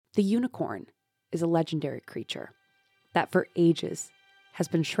The unicorn is a legendary creature that for ages has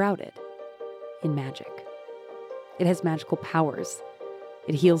been shrouded in magic. It has magical powers.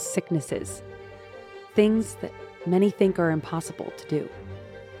 It heals sicknesses, things that many think are impossible to do.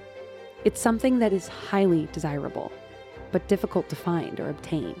 It's something that is highly desirable, but difficult to find or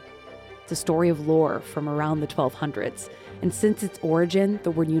obtain. It's a story of lore from around the 1200s, and since its origin,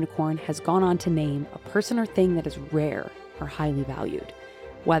 the word unicorn has gone on to name a person or thing that is rare or highly valued,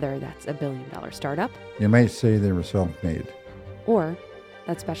 whether that's a billion-dollar startup. You might say they were self-made. Or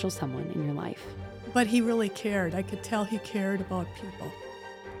that special someone in your life. But he really cared. I could tell he cared about people.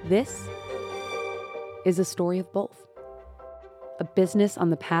 This is a story of both. A business on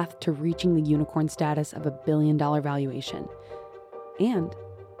the path to reaching the unicorn status of $1 billion valuation, and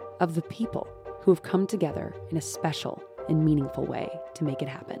of the people who have come together in a special and meaningful way to make it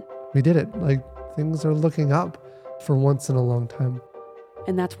happen. We did it. Like, things are looking up for once in a long time.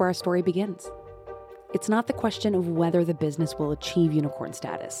 And that's where our story begins. It's not the question of whether the business will achieve unicorn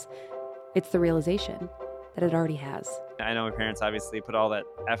status. It's the realization that it already has. I know my parents obviously put all that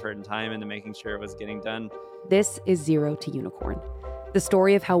effort and time into making sure it was getting done. This is Zero to Unicorn, the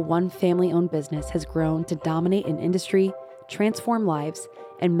story of how one family-owned business has grown to dominate an industry, transform lives,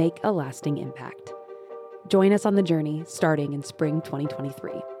 and make a lasting impact. Join us on the journey starting in spring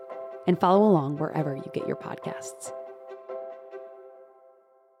 2023, and follow along wherever you get your podcasts.